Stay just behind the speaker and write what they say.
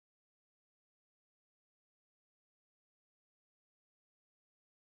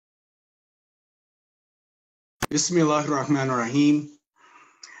Bismillahir Rahmanir Rahim.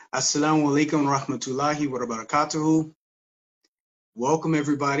 Assalamu alaikum rahmatullahi wa barakatuhu. Welcome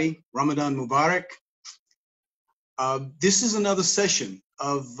everybody. Ramadan Mubarak. This is another session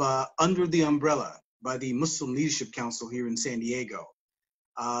of Under the Umbrella by the Muslim Leadership Council here in San Diego.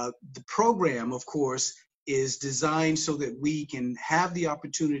 The program, of course, is designed so that we can have the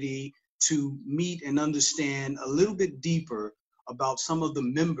opportunity to meet and understand a little bit deeper about some of the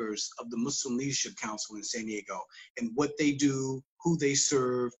members of the Muslim Leadership Council in San Diego and what they do, who they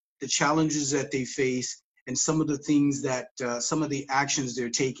serve, the challenges that they face, and some of the things that, some of the actions they're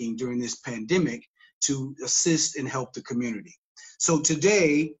taking during this pandemic to assist and help the community. So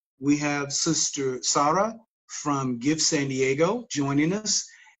today we have Sister Sarah from Give San Diego joining us,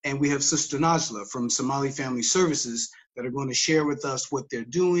 and we have Sister Najla from Somali Family Services that are going to share with us what they're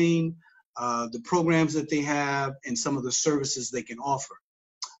doing, the programs that they have, and some of the services they can offer.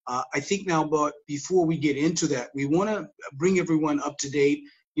 I think now, but before we get into that, we want to bring everyone up to date.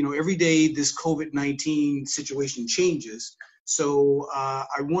 You know, every day this COVID-19 situation changes. So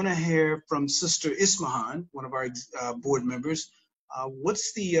I want to hear from Sister Ismahan, one of our board members.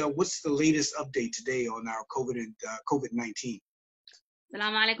 What's the latest update today on our COVID-19?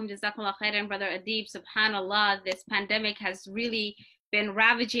 Assalamu alaikum, jazakallah khairan, Brother Adib. Subhanallah, this pandemic has really been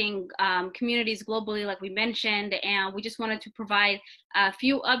ravaging communities globally, like we mentioned, and we just wanted to provide a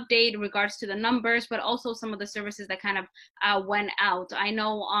few updates in regards to the numbers, but also some of the services that kind of went out. I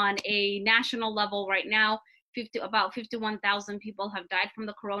know on a national level right now, about 51,000 people have died from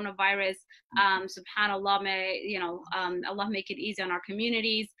the coronavirus. Subhanallah, may, Allah make it easy on our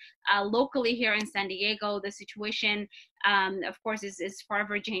communities. Locally here in San Diego, the situation, of course, is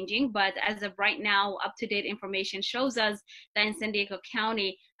forever changing. But as of right now, up-to-date information shows us that in San Diego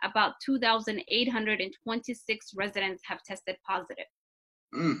County, about 2,826 residents have tested positive.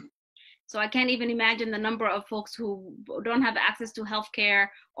 So I can't even imagine the number of folks who don't have access to healthcare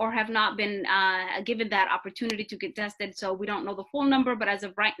or have not been given that opportunity to get tested. So we don't know the full number, but as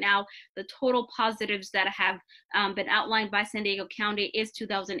of right now, the total positives that have been outlined by San Diego County is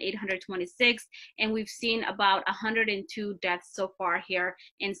 2,826, and we've seen about 102 deaths so far here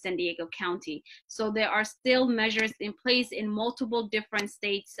in San Diego County. So there are still measures in place in multiple different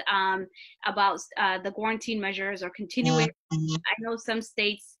states about the quarantine measures are continuing. I know some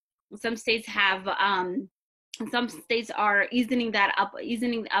states have some states are easing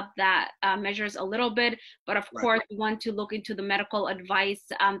up that measures a little bit, but of course we want to look into the medical advice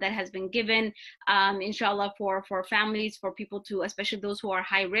that has been given, inshallah, for families, for people to, especially those who are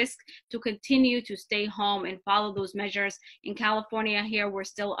high risk, to continue to stay home and follow those measures. In California here, we're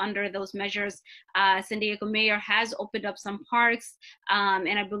still under those measures. San Diego Mayor has opened up some parks,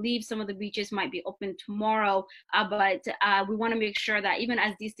 and I believe some of the beaches might be open tomorrow, but we want to make sure that even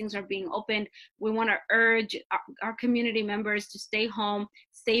as these things are being opened, we want to urge our community members to stay home,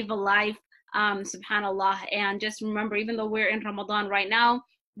 save a life, subhanallah. And just remember, even though we're in Ramadan right now,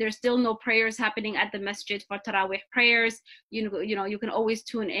 there's still no prayers happening at the masjid for Tarawih prayers. You know, you can always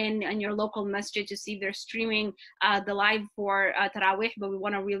tune in your local masjid to see if they're streaming the live for Tarawih, but we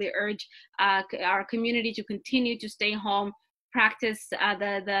want to really urge our community to continue to stay home, practice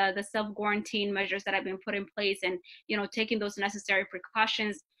the self-quarantine measures that have been put in place, and, you know, taking those necessary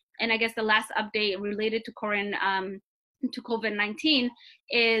precautions. And I guess the last update related to COVID-19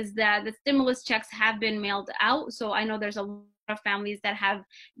 is that the stimulus checks have been mailed out. So I know there's a lot of families that have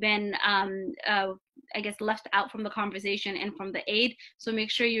been, I guess, left out from the conversation and from the aid. So make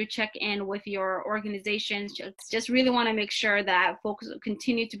sure you check in with your organizations. Just really want to make sure that folks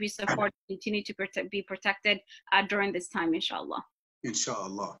continue to be supported, continue to be protected during this time, inshallah.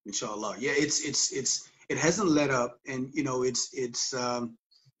 Inshallah, inshallah. Yeah, it hasn't let up, and you know, it's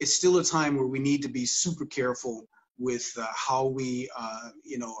still a time where we need to be super careful with how we,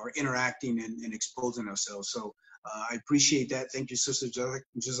 you know, are interacting and exposing ourselves. So I appreciate that. Thank you, Sister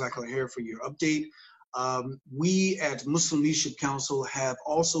Jazakallah Khair, for your update. We at Muslim Leadership Council have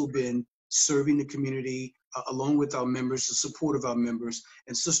also been serving the community along with our members, the support of our members.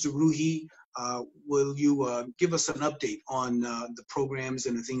 And Sister Ruhi, will you give us an update on the programs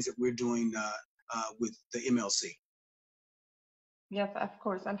and the things that we're doing with the MLC? Yes, of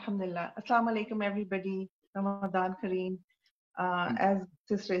course. Alhamdulillah. Assalamu alaikum, everybody. Ramadan Kareem. As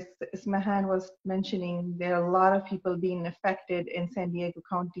Sister Ismahan was mentioning, there are a lot of people being affected in San Diego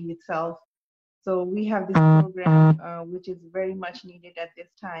County itself. So we have this program, which is very much needed at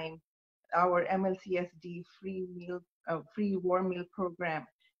this time, our MLCSD free warm meal program.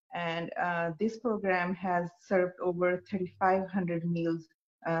 And this program has served over 3,500 meals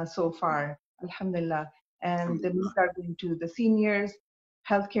so far, alhamdulillah. And the meals are going to the seniors,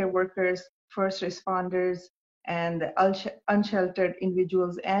 healthcare workers, first responders, and unsheltered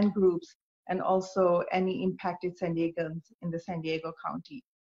individuals and groups, and also any impacted San Diegans in the San Diego County.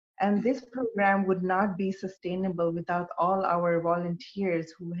 And this program would not be sustainable without all our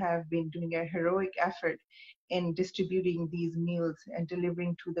volunteers who have been doing a heroic effort in distributing these meals and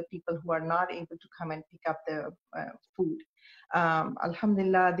delivering to the people who are not able to come and pick up the food.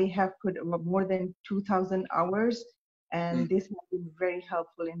 Alhamdulillah, they have put more than 2,000 hours, and this has been very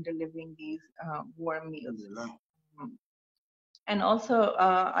helpful in delivering these warm meals. And also,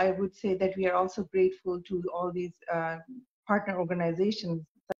 I would say that we are also grateful to all these partner organizations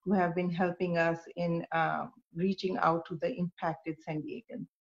who have been helping us in reaching out to the impacted San Diegans.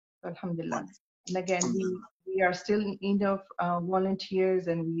 So, alhamdulillah. And again, we are still in need of volunteers,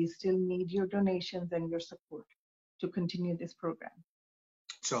 and we still need your donations and your support to continue this program.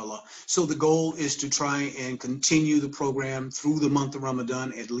 Inshallah. So the goal is to try and continue the program through the month of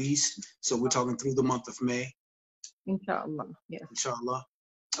Ramadan at least. So we're talking through the month of May. Inshallah, yes. Inshallah.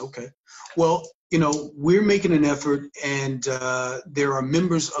 Okay. Well, you know, we're making an effort, and there are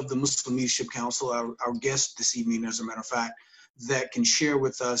members of the Muslim Leadership Council, our guest this evening, as a matter of fact, that can share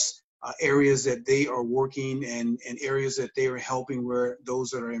with us areas that they are working and areas that they are helping where those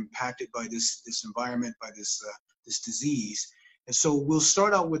that are impacted by this environment, by this disease. And so we'll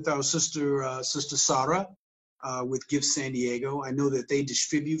start out with our sister Sarah with Give San Diego. I know that they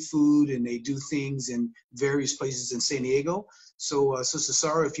distribute food and they do things in various places in San Diego. So Sister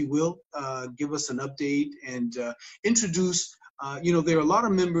Sarah, if you will, give us an update and introduce, you know, there are a lot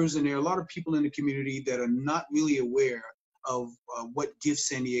of members and there are a lot of people in the community that are not really aware of what Give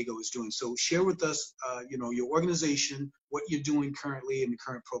San Diego is doing. So share with us, you know, your organization, what you're doing currently and the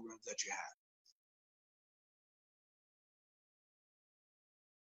current programs that you have.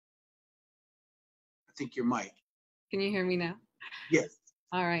 I think your mic. Can you hear me now? Yes.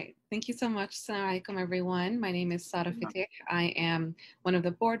 All right. Thank you so much. Assalamu alaikum, everyone. My name is Sarah Fatih. I am one of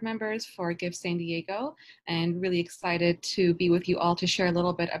the board members for Give San Diego, and really excited to be with you all to share a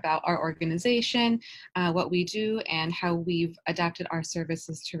little bit about our organization, what we do, and how we've adapted our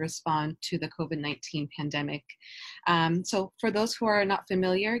services to respond to the COVID-19 pandemic. So for those who are not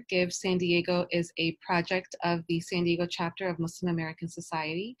familiar, Give San Diego is a project of the San Diego chapter of Muslim American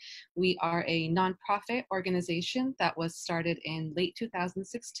Society. We are a nonprofit organization that was started in late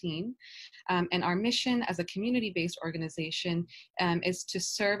 2016. And our mission as a community-based organization is to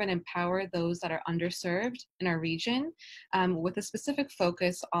serve and empower those that are underserved in our region, with a specific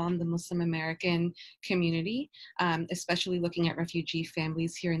focus on the Muslim American community, especially looking at refugee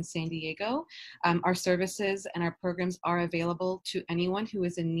families here in San Diego. Our services and our programs are available to anyone who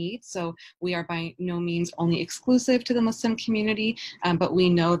is in need. So we are by no means only exclusive to the Muslim community, but we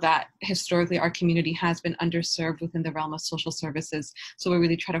know that historically our community has been underserved within the realm of social services. So we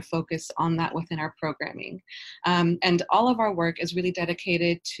really try to focus on that within our programming. And all of our work is really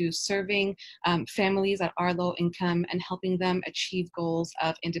dedicated to serving families that are low income and helping them achieve goals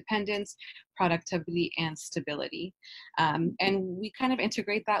of independence, productivity, and stability. And we kind of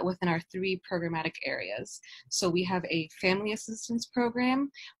integrate that within our three programmatic areas. So we have a family assistance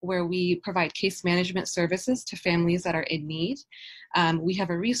program where we provide case management services to families that are in need. We have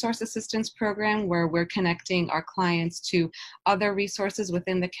a resource assistance program where we're connecting our clients to other resources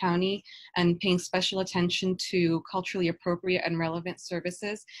within the county and paying special attention to culturally appropriate and relevant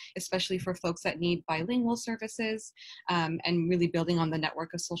services, especially for folks that need bilingual services, and really building on the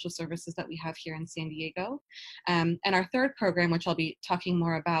network of social services that we have here in San Diego. And our third program, which I'll be talking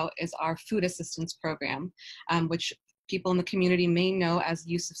more about, is our food assistance program, which people in the community may know as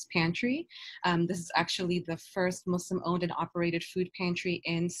Yusuf's Pantry. This is actually the first Muslim-owned and operated food pantry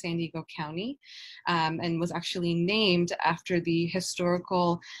in San Diego County, and was actually named after the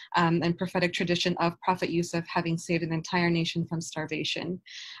historical and prophetic tradition of Prophet Yusuf having saved an entire nation from starvation.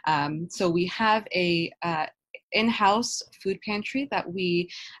 So we have a in-house food pantry that we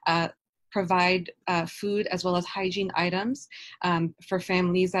provide food as well as hygiene items for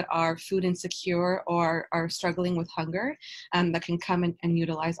families that are food insecure or are struggling with hunger, that can come and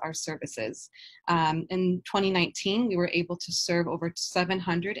utilize our services. In 2019, we were able to serve over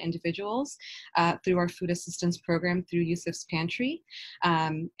 700 individuals through our food assistance program through Yusuf's Pantry.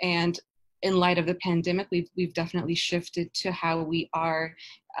 And in light of the pandemic, we've definitely shifted to how we are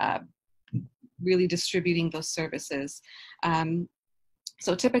really distributing those services.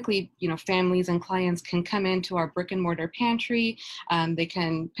 So typically, you know, families and clients can come into our brick and mortar pantry. They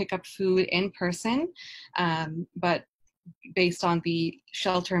can pick up food in person, but based on the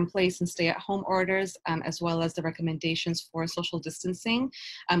shelter in place and stay at home orders, as well as the recommendations for social distancing,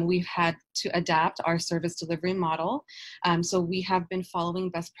 we've had to adapt our service delivery model. So we have been following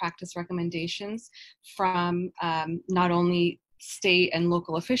best practice recommendations from not only state and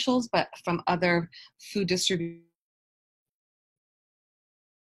local officials, but from other food distributors,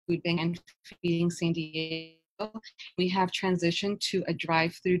 Food Bank and Feeding San Diego. We have transitioned to a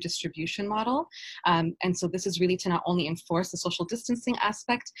drive-through distribution model. And so this is really to not only enforce the social distancing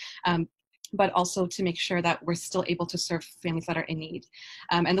aspect, but also to make sure that we're still able to serve families that are in need.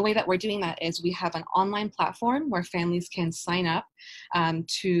 And the way that we're doing that is we have an online platform where families can sign up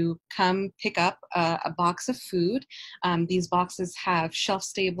to come pick up a box of food. These boxes have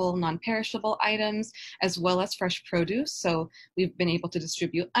shelf-stable, non-perishable items, as well as fresh produce. So we've been able to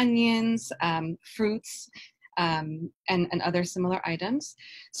distribute onions, fruits, and other similar items.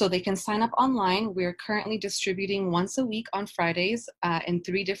 So they can sign up online. We're currently distributing once a week on Fridays in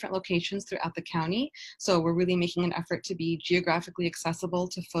 3 different locations throughout the county. So we're really making an effort to be geographically accessible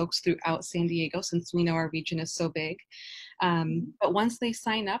to folks throughout San Diego, since we know our region is so big. But once they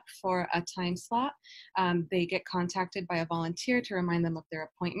sign up for a time slot, they get contacted by a volunteer to remind them of their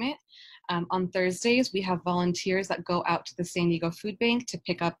appointment. On Thursdays, we have volunteers that go out to the San Diego Food Bank to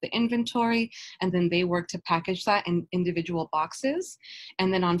pick up the inventory, and then they work to package that in individual boxes.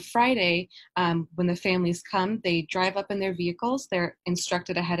 And then on Friday, when the families come, they drive up in their vehicles. They're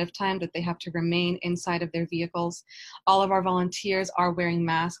instructed ahead of time that they have to remain inside of their vehicles. All of our volunteers are wearing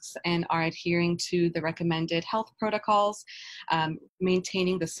masks and are adhering to the recommended health protocols,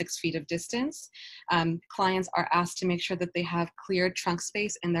 maintaining the 6 feet of distance. Clients are asked to make sure that they have cleared trunk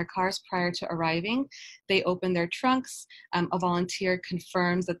space in their cars prior to arriving. They open their trunks. A volunteer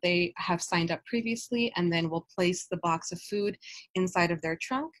confirms that they have signed up previously, and then will place the box of food inside of their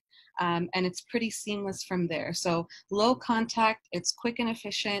trunk. And it's pretty seamless from there. So low contact, it's quick and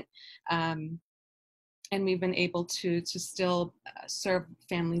efficient. And we've been able to still serve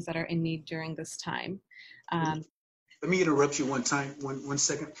families that are in need during this time. Let me interrupt you one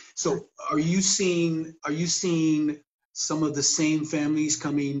second. So are you seeing some of the same families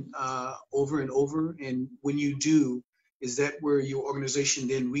coming over and over? And when you do, is that where your organization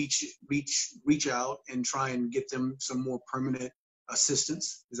then reach out and try and get them some more permanent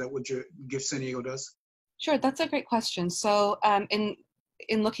assistance? Is that what your Gift San Diego does? Sure, that's a great question. So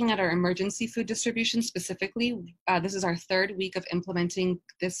in looking at our emergency food distribution specifically, this is our 3rd week of implementing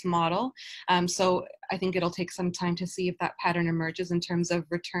this model. So I think it'll take some time to see if that pattern emerges in terms of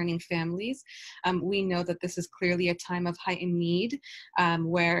returning families. We know that this is clearly a time of heightened need,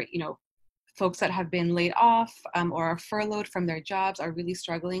 where, you know, folks that have been laid off or are furloughed from their jobs are really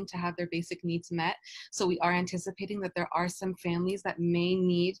struggling to have their basic needs met. So we are anticipating that there are some families that may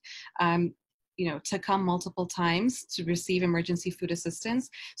need to come multiple times to receive emergency food assistance.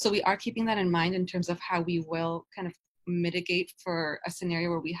 So we are keeping that in mind in terms of how we will kind of mitigate for a scenario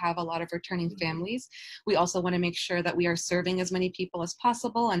where we have a lot of returning families. We also want to make sure that we are serving as many people as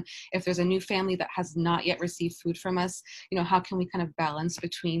possible. And if there's a new family that has not yet received food from us, how can we kind of balance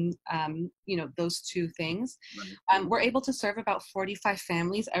between, those 2 things? We're able to serve about 45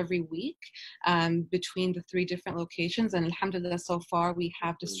 families every week between the 3 different locations. And alhamdulillah, so far we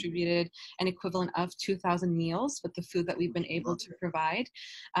have distributed an equivalent of 2,000 meals with the food that we've been able to provide.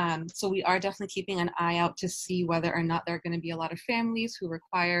 So we are definitely keeping an eye out to see whether or not there are going to be a lot of families who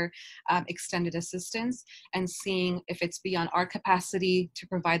require extended assistance, and seeing if it's beyond our capacity to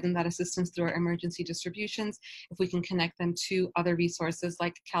provide them that assistance through our emergency distributions, if we can connect them to other resources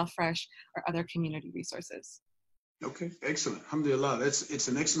like CalFresh or other community resources. Okay, excellent. Alhamdulillah, it's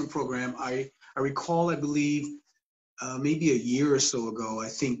an excellent program. I recall, I believe, maybe a year or so ago, I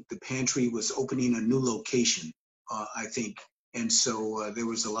think the pantry was opening a new location, I think. And so there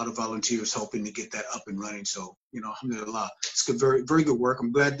was a lot of volunteers helping to get that up and running. So, alhamdulillah, it's good, very, very good work.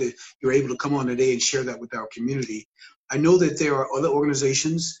 I'm glad that you're able to come on today and share that with our community. I know that there are other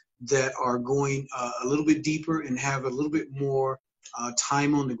organizations that are going a little bit deeper and have a little bit more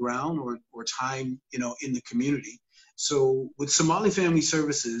time on the ground or time, in the community. So with Somali Family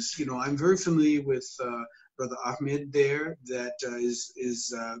Services, I'm very familiar with Brother Ahmed there, that is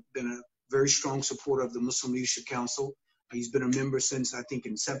been a very strong supporter of the Muslim Leadership Council. He's been a member since, I think,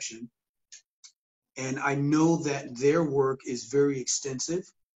 inception. And I know that their work is very extensive.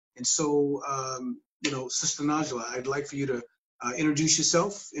 And so, Sister Najla, I'd like for you to introduce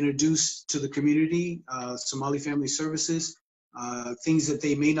yourself, introduce to the community Somali Family Services, things that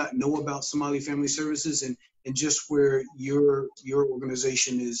they may not know about Somali Family Services, and just where your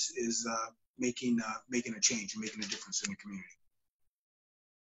organization is making a change and making a difference in the community.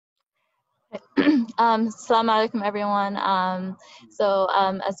 Assalamu alaikum, everyone.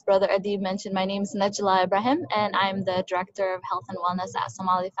 As Brother Adib mentioned, my name is Najla Ibrahim, and I'm the Director of Health and Wellness at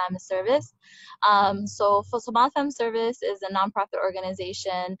Somali Family Service. For Somali Family Service is a nonprofit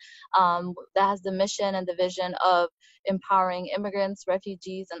organization that has the mission and the vision of empowering immigrants,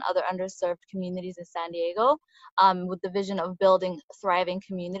 refugees, and other underserved communities in San Diego, with the vision of building thriving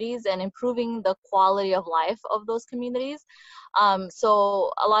communities and improving the quality of life of those communities.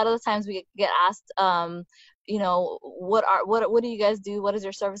 So a lot of the times we get asked, what do you guys do? What is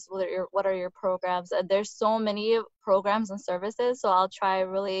your service? What are your programs? And there's so many programs and services, so I'll try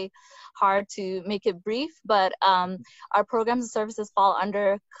really hard to make it brief. But our programs and services fall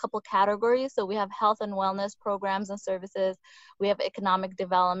under a couple categories. So we have health and wellness programs and services. We have economic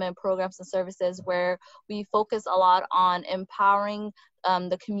development programs and services, where we focus a lot on empowering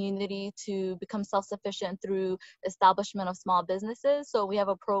the community to become self-sufficient through establishment of small businesses. So we have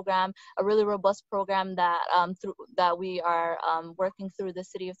a program, a really robust program that we are working through the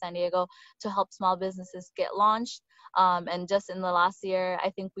city of San Diego to help small businesses get launched. And just in the last year, I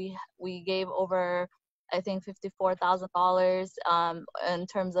think we gave over, I think, $54,000 in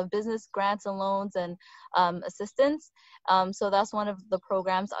terms of business grants and loans and assistance. So that's one of the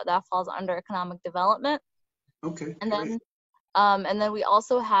programs that falls under economic development. Okay. And then we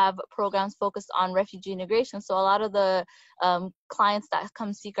also have programs focused on refugee integration. So a lot of the clients that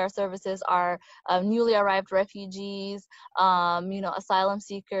come seek our services are newly arrived refugees, asylum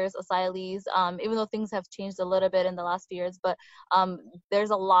seekers, asylees, even though things have changed a little bit in the last few years, but there's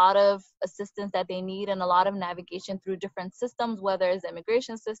a lot of assistance that they need and a lot of navigation through different systems, whether it's the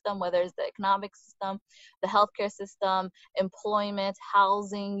immigration system, whether it's the economic system, the healthcare system, employment,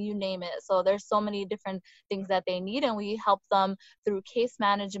 housing, you name it. So there's so many different things that they need, and we help them through case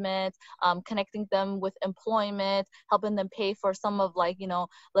management, connecting them with employment, helping them pay for some of, like,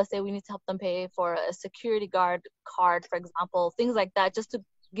 let's say we need to help them pay for a security guard card, for example, things like that, just to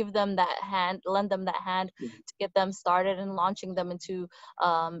give them that hand, lend them that hand to get them started and launching them into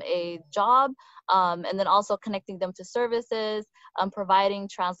a job, and then also connecting them to services, providing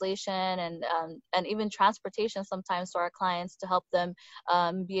translation and even transportation sometimes to our clients to help them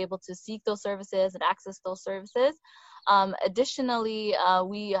be able to seek those services and access those services. Additionally,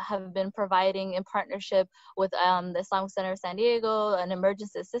 we have been providing, in partnership with the Islamic Center of San Diego, an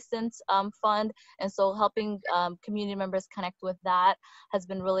emergency assistance fund, and so helping community members connect with that has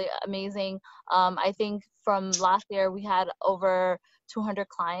been really amazing. I think from last year we had over 200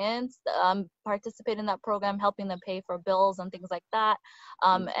 clients participate in that program, helping them pay for bills and things like that.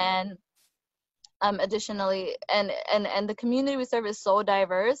 Additionally, and the community we serve is so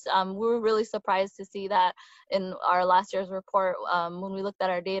diverse. We were really surprised to see that in our last year's report, when we looked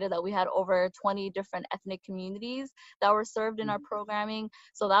at our data, that we had over 20 different ethnic communities that were served in our programming.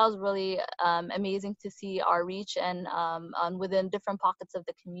 So that was really amazing to see our reach and within different pockets of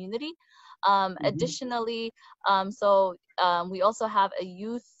the community. Additionally, we also have a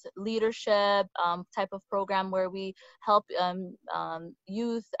youth leadership type of program where we help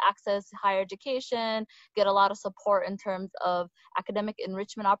youth access higher education, get a lot of support in terms of academic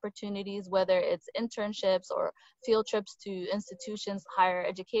enrichment opportunities, whether it's internships or field trips to institutions, higher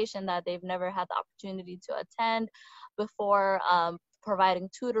education that they've never had the opportunity to attend before, providing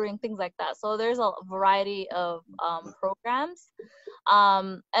tutoring, things like that. So there's a variety of programs.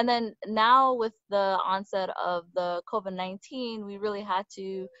 And then now with the onset of the COVID-19, we really had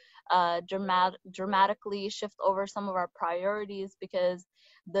to dramatically shift over some of our priorities, because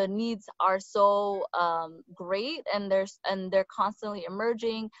the needs are so great, and they're constantly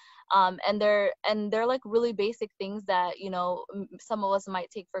emerging, and they're like really basic things that some of us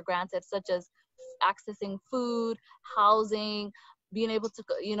might take for granted, such as accessing food, housing, being able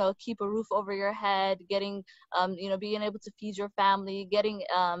to keep a roof over your head, getting being able to feed your family, getting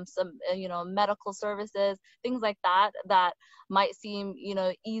some medical services, things like that might seem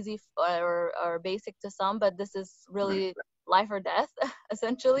easy or basic to some, but this is really life or death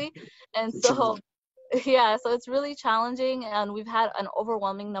essentially. And so yeah, so it's really challenging, and we've had an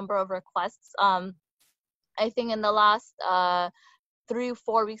overwhelming number of requests. I think in the last 3 or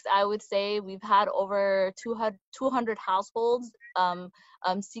 4 weeks, I would say we've had over 200 households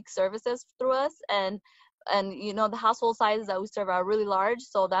seek services through us, and the household sizes that we serve are really large,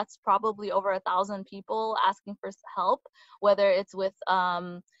 so that's probably over 1,000 people asking for help, whether it's with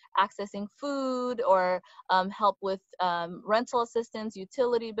accessing food or help with rental assistance,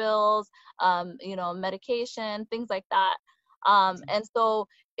 utility bills, medication, things like that. And so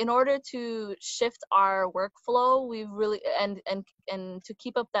in order to shift our workflow, we've really, and to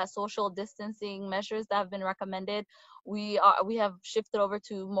keep up that social distancing measures that have been recommended, we have shifted over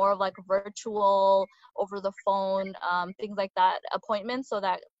to more of like virtual, over the phone, things like that, appointments, so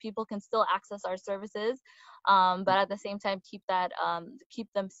that people can still access our services, but at the same time keep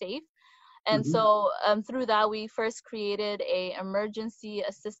them safe. And so through that, we first created a emergency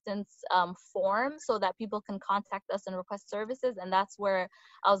assistance form so that people can contact us and request services. And that's where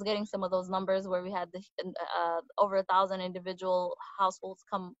I was getting some of those numbers where we had over 1,000 individual households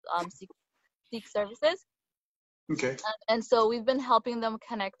come seek services. Okay. And so we've been helping them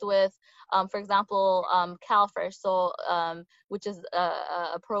connect with, for example, CalFresh, so which is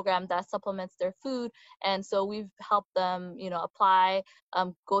a program that supplements their food. And so we've helped them, apply,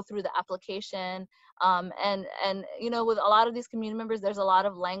 go through the application. And with a lot of these community members, there's a lot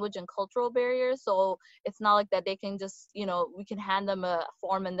of language and cultural barriers. So it's not like that they can just, we can hand them a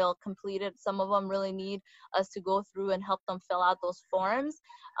form and they'll complete it. Some of them really need us to go through and help them fill out those forms.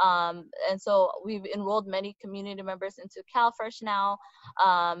 And so we've enrolled many community members into CalFresh now.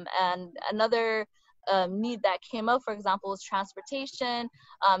 And another need that came up, for example, was transportation,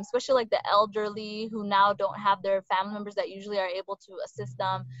 especially like the elderly who now don't have their family members that usually are able to assist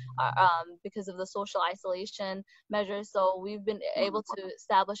them because of the social isolation measures. So we've been able to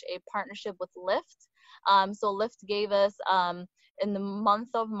establish a partnership with Lyft. So Lyft gave us, in the month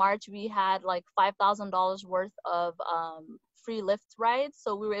of March, we had like $5,000 worth of free Lyft rides.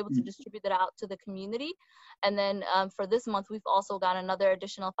 So we were able to distribute that out to the community. And then for this month, we've also got another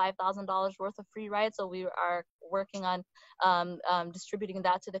additional $5,000 worth of free rides. So we are working on distributing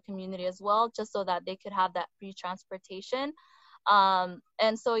that to the community as well, just so that they could have that free transportation.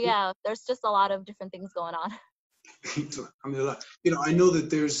 And so, yeah, there's just a lot of different things going on. I know that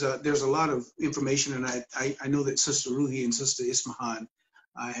there's a lot of information, and I know that Sister Ruhi and Sister Ismahan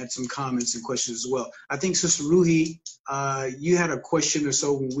had some comments and questions as well. I think Sister Ruhi, you had a question or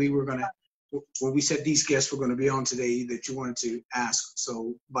so when we said these guests were going to be on today that you wanted to ask.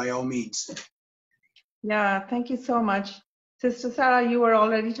 So by all means. Yeah, thank you so much. Sister Sarah, you were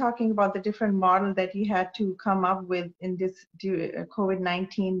already talking about the different model that you had to come up with in this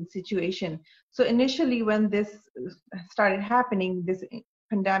COVID-19 situation. So initially when this started happening, this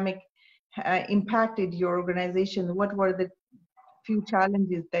pandemic impacted your organization, what were the few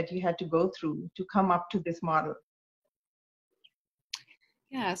challenges that you had to go through to come up to this model?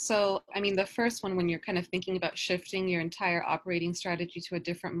 Yeah, so I mean, the first one, when you're kind of thinking about shifting your entire operating strategy to a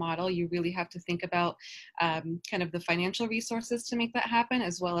different model, you really have to think about kind of the financial resources to make that happen,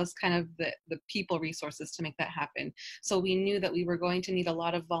 as well as kind of the people resources to make that happen. So we knew that we were going to need a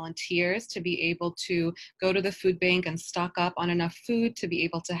lot of volunteers to be able to go to the food bank and stock up on enough food to be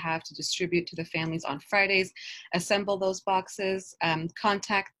able to have to distribute to the families on Fridays, assemble those boxes,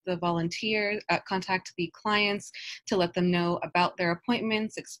 contact the volunteers, contact the clients to let them know about their appointments,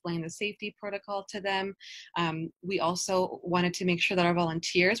 explain the safety protocol to them. We also wanted to make sure that our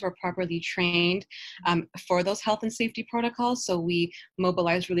volunteers were properly trained for those health and safety protocols. So we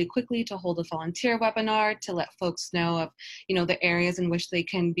mobilized really quickly to hold a volunteer webinar to let folks know of, the areas in which they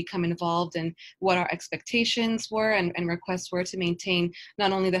can become involved and what our expectations were and requests were to maintain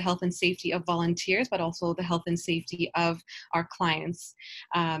not only the health and safety of volunteers, but also the health and safety of our clients.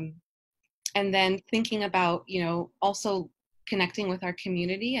 And then thinking about, also connecting with our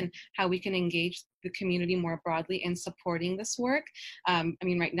community and how we can engage the community more broadly in supporting this work. I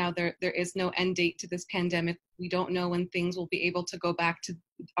mean, right now there is no end date to this pandemic. We don't know when things will be able to go back to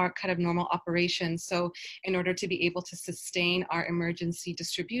our kind of normal operations. So in order to be able to sustain our emergency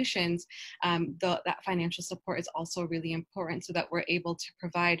distributions, that financial support is also really important so that we're able to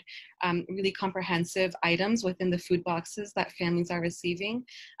provide really comprehensive items within the food boxes that families are receiving,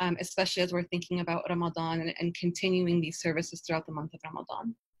 especially as we're thinking about Ramadan and continuing these services throughout the month of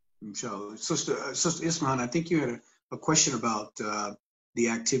Ramadan. Inshallah. Sister Ismahan, I think you had a question about the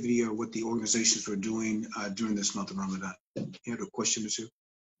activity or what the organizations were doing during this month of Ramadan. You had a question or two?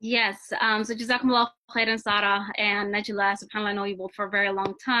 Yes. So Jazakumullah khairan, Sarah and Najla. SubhanAllah, I know you both for a very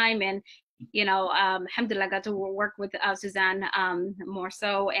long time, and alhamdulillah, I got to work with Suzanne more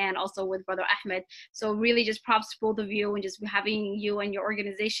so, and also with Brother Ahmed. So really just props to both of you, and just having you and your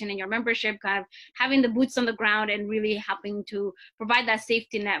organization and your membership kind of having the boots on the ground and really helping to provide that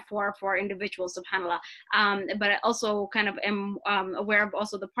safety net for individuals, subhanAllah. But I also kind of am aware of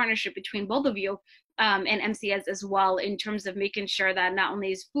also the partnership between both of you and MCS as well, in terms of making sure that not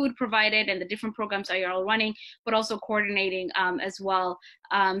only is food provided and the different programs that you're all running, but also coordinating as well.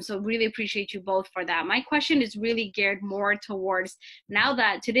 So really appreciate you both for that. My question is really geared more towards, now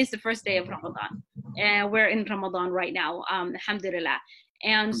that today's the first day of Ramadan, and we're in Ramadan right now, alhamdulillah.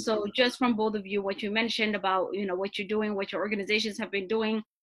 And so just from both of you, what you mentioned about, you know, what you're doing, what your organizations have been doing,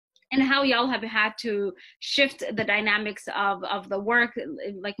 and how y'all have had to shift the dynamics of the work,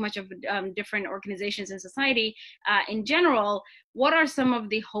 like much of different organizations in society in general. What are some of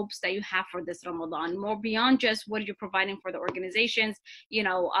the hopes that you have for this Ramadan, more beyond just what you're providing for the organizations, you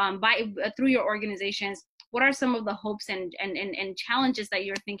know, through your organizations? What are some of the hopes and challenges that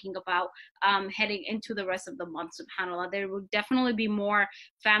you're thinking about heading into the rest of the month? SubhanAllah, there will definitely be more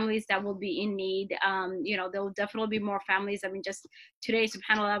families that will be in need. You know, there will definitely be more families. I mean, just today,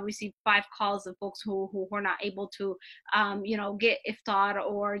 SubhanAllah, I received 5 calls of folks who were not able to, you know, get iftar,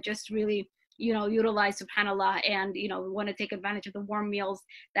 or just really, you know, utilize, SubhanAllah, and, you know, we want to take advantage of the warm meals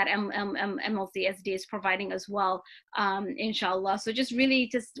that MLCSD is providing as well, inshallah. So just really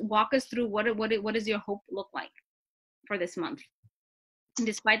just walk us through what does your hope look like for this month,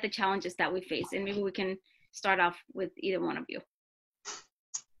 despite the challenges that we face. And maybe we can start off with either one of you.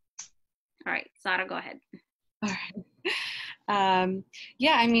 All right, Sarah, go ahead. All right.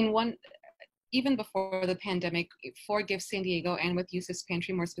 Yeah, I mean, even before the pandemic, for Give San Diego and with Yusuf's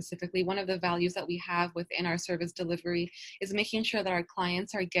Pantry more specifically, one of the values that we have within our service delivery is making sure that our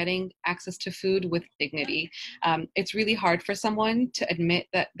clients are getting access to food with dignity. It's really hard for someone to admit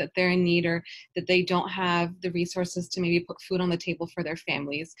that they're in need, or that they don't have the resources to maybe put food on the table for their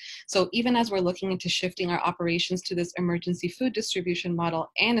families. So even as we're looking into shifting our operations to this emergency food distribution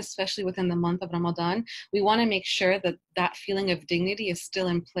model, and especially within the month of Ramadan, we want to make sure that that feeling of dignity is still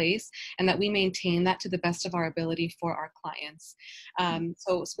in place, and that we maintain that to the best of our ability for our clients.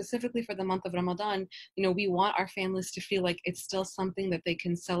 So specifically for the month of Ramadan, you know, we want our families to feel like it's still something that they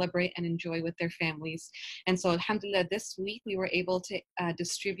can celebrate and enjoy with their families. And so alhamdulillah, this week we were able to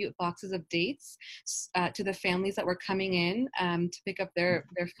distribute boxes of dates to the families that were coming in to pick up their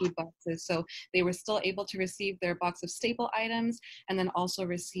food boxes. So they were still able to receive their box of staple items, and then also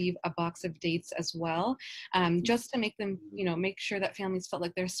receive a box of dates as well, just to make them, you know, make sure that families felt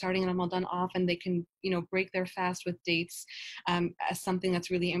like they're starting Ramadan off and they can, you know, break their fast with dates as something that's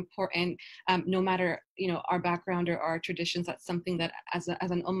really important, no matter, you know, our background or our traditions. That's something that as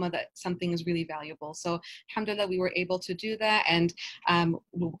an ummah, that something is really valuable. So alhamdulillah, we were able to do that, and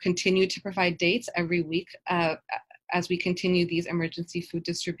we'll continue to provide dates every week as we continue these emergency food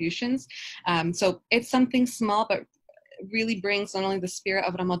distributions. So it's something small, but really brings not only the spirit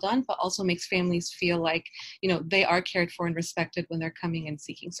of Ramadan, but also makes families feel like, you know, they are cared for and respected when they're coming and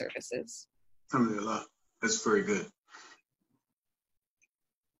seeking services. Alhamdulillah, that's very good.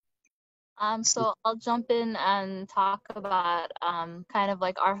 So I'll jump in and talk about kind of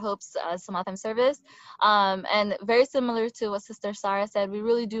like our hopes as Samatham service. And very similar to what Sister Sarah said, we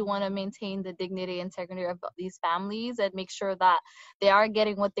really do want to maintain the dignity and integrity of these families and make sure that they are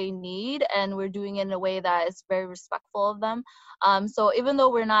getting what they need, and we're doing it in a way that is very respectful of them. So even though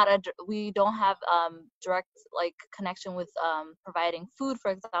we don't have direct like connection with providing food,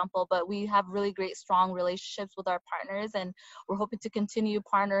 for example, but we have really great, strong relationships with our partners, and we're hoping to continue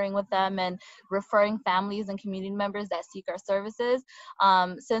partnering with them and referring families and community members that seek our services.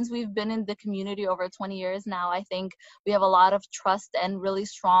 Since we've been in the community over 20 years now, I think we have a lot of trust and really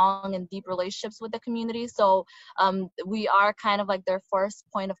strong and deep relationships with the community. So we are kind of like their first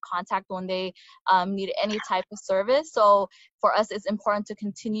point of contact when they need any type of service. So for us, it's important to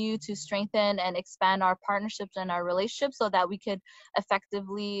continue to strengthen and expand our partnerships and our relationships so that we could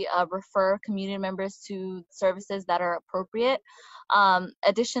effectively refer community members to services that are appropriate.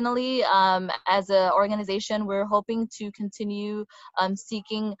 Additionally, as an organization, we're hoping to continue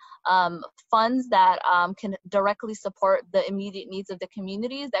seeking funds that can directly support the immediate needs of the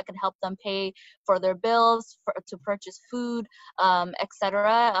communities, that can help them pay for their bills, to purchase food,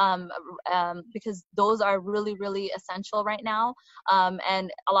 etc. Because those are really, really essential right now.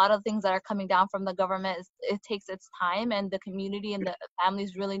 And a lot of things that are coming down from the government, it takes its time, and the community and the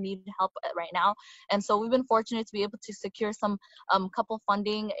families really need help right now. And so we've been fortunate to be able to secure some couple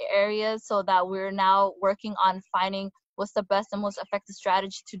funding areas, so that we're now working on finding what's the best and most effective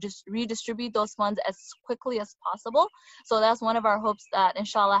strategy to just redistribute those funds as quickly as possible. So that's one of our hopes, that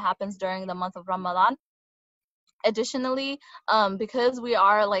inshallah happens during the month of Ramadan. Additionally, because we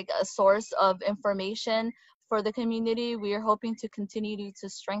are like a source of information for the community. We are hoping to continue to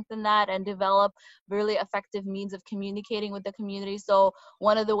strengthen that and develop really effective means of communicating with the community. So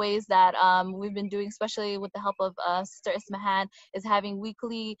one of the ways that we've been doing, especially with the help of Sister Ismahan, is having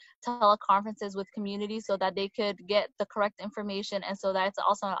weekly teleconferences with communities so that they could get the correct information, and so that's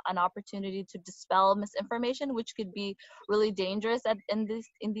also an opportunity to dispel misinformation, which could be really dangerous in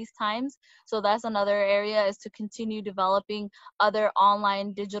these times. So that's another area, is to continue developing other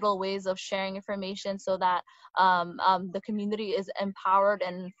online digital ways of sharing information so that the community is empowered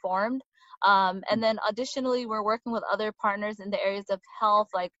and informed. And then additionally, we're working with other partners in the areas of health,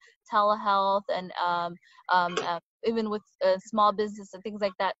 like telehealth, and even with small business and things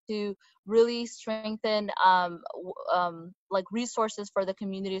like that, to really strengthen like resources for the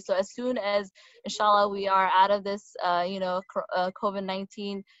community. So as soon as, inshallah, we are out of this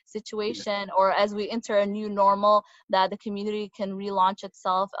COVID-19 situation, or as we enter a new normal, that the community can relaunch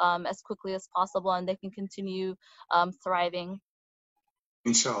itself as quickly as possible, and they can continue thriving.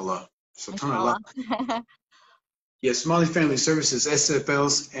 Inshallah. Inshallah. Yes, Somali Family Services,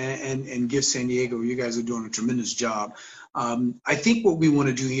 SFS, and Give San Diego, you guys are doing a tremendous job. I think what we want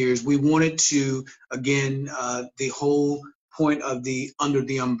to do here is we wanted to, again, the whole point of the Under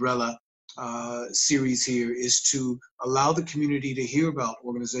the Umbrella series here is to allow the community to hear about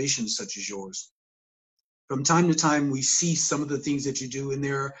organizations such as yours. From time to time, we see some of the things that you do, and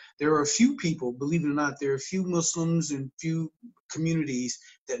there are a few people, believe it or not, there are a few Muslims and few communities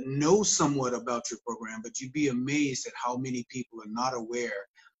that know somewhat about your program, but you'd be amazed at how many people are not aware,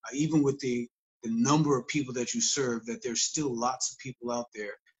 even with the number of people that you serve, that there's still lots of people out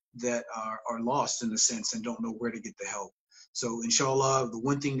there that are lost in a sense and don't know where to get the help. So inshallah, the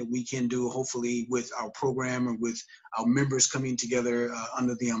one thing that we can do, hopefully with our program and with our members coming together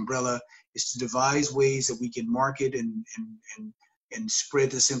under the umbrella, is to devise ways that we can market and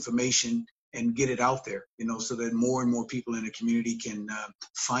spread this information and get it out there, so that more and more people in the community can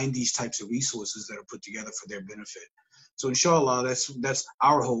find these types of resources that are put together for their benefit. So inshallah, that's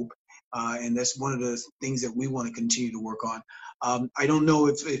our hope, and that's one of the things that we want to continue to work on. I don't know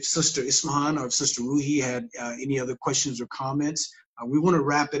if Sister Ismahan or if Sister Ruhi had any other questions or comments. We want to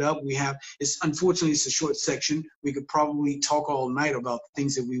wrap it up. Unfortunately, it's a short section. We could probably talk all night about the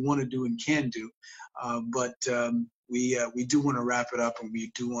things that we want to do and can do, but we do want to wrap it up, and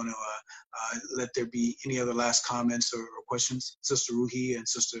we do want to let there be any other last comments or questions. Sister Ruhi and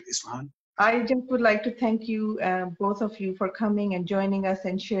Sister Ismahan. I just would like to thank you, both of you, for coming and joining us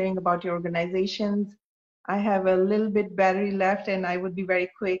and sharing about your organizations. I have a little bit battery left, and I would be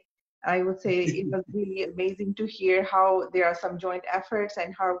very quick. I would say it was really amazing to hear how there are some joint efforts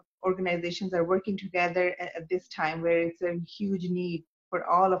and how organizations are working together at this time, where it's a huge need for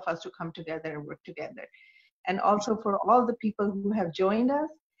all of us to come together and work together. And also for all the people who have joined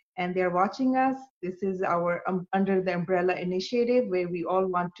us and they're watching us, this is our Under the Umbrella initiative, where we all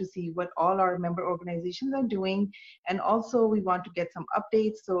want to see what all our member organizations are doing. And also we want to get some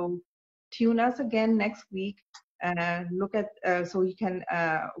updates. So tune us again next week. Look at, so you can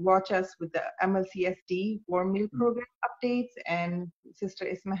watch us with the MLCSD warm meal program updates, and Sister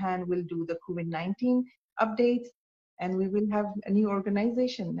Ismahan will do the COVID-19 updates, and we will have a new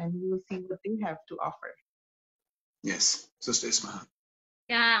organization and we will see what they have to offer. Yes, Sister Ismahan.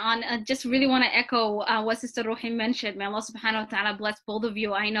 Yeah, just really want to echo what Sister Ruhi mentioned. May Allah subhanahu wa ta'ala bless both of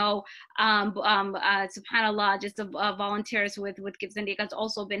you. I know, subhanAllah, just volunteers with Give San Diego has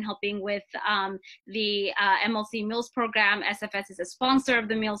also been helping with the MLC Meals Program. SFS is a sponsor of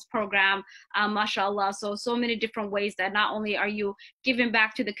the Meals Program, mashallah. So many different ways that not only are you giving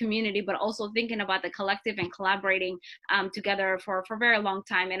back to the community, but also thinking about the collective and collaborating together for a very long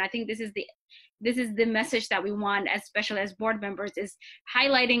time. And I think this is the message that we want, especially as board members, is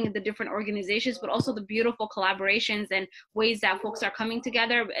highlighting the different organizations, but also the beautiful collaborations and ways that folks are coming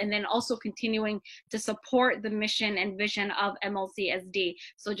together, and then also continuing to support the mission and vision of MLCSD.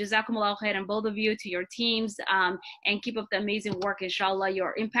 So Jazakumullahu khairan, both of you, to your teams, and keep up the amazing work. Inshallah,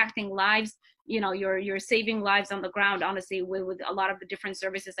 you're impacting lives. You're saving lives on the ground, honestly, with a lot of the different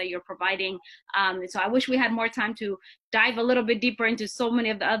services that you're providing. So I wish we had more time to dive a little bit deeper into so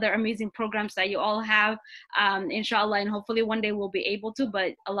many of the other amazing programs that you all have, inshallah, and hopefully one day we'll be able to,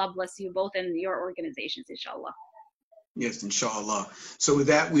 but Allah bless you both and your organizations, inshallah. Yes, inshallah. So with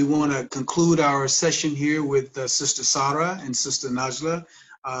that, we want to conclude our session here with Sister Sarah and Sister Najla,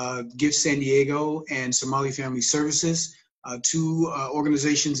 Give San Diego and Somali Family Services. Two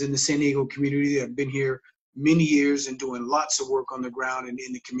organizations in the San Diego community that have been here many years and doing lots of work on the ground and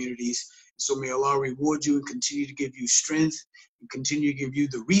in the communities. So may Allah reward you and continue to give you strength and continue to give you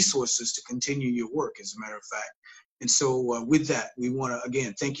the resources to continue your work, as a matter of fact. And so with that, we want to,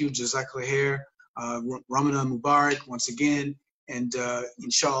 again, thank you, Jazakallah khair. Ramadan Mubarak once again. And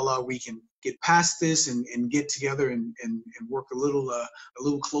inshallah, we can get past this and get together and work a little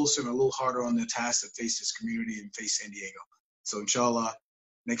closer and a little harder on the tasks that face this community and face San Diego. So inshallah,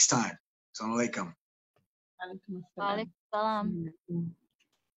 next time. Assalamu alaikum. Alaikum assalam. Waalaikum salam.